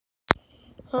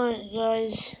Alright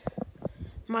guys,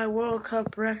 my World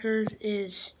Cup record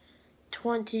is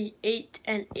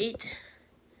 28-8.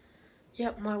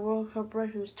 Yep, my World Cup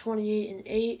record is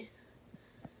 28-8.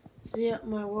 So yep,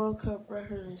 my World Cup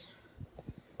record is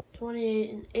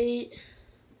 28-8.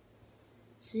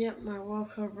 So yep, my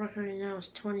World Cup record right now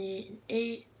is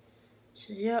 28-8. So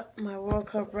yep, my World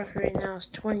Cup record right now is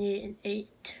 28-8.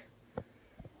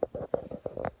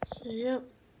 So yep,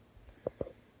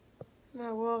 my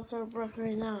World Cup record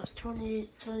right now is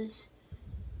 28-8.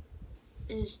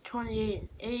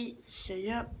 So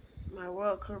yep, my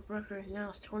World Cup record right now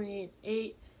is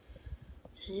 28-8.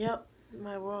 So yep,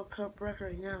 my World Cup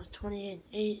record right now is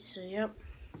 28-8. So yep,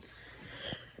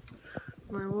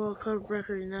 my World Cup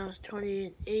record right now is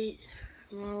 28-8.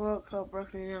 My World Cup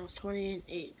record right now is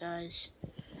 28-8, guys.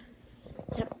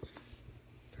 Yep.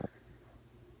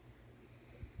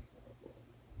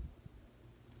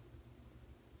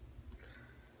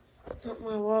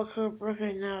 My World Cup record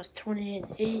right now is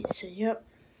 28-8. So yep.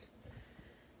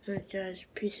 Alright guys,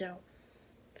 peace out.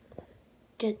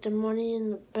 Get the money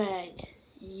in the bag.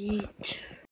 Yeet.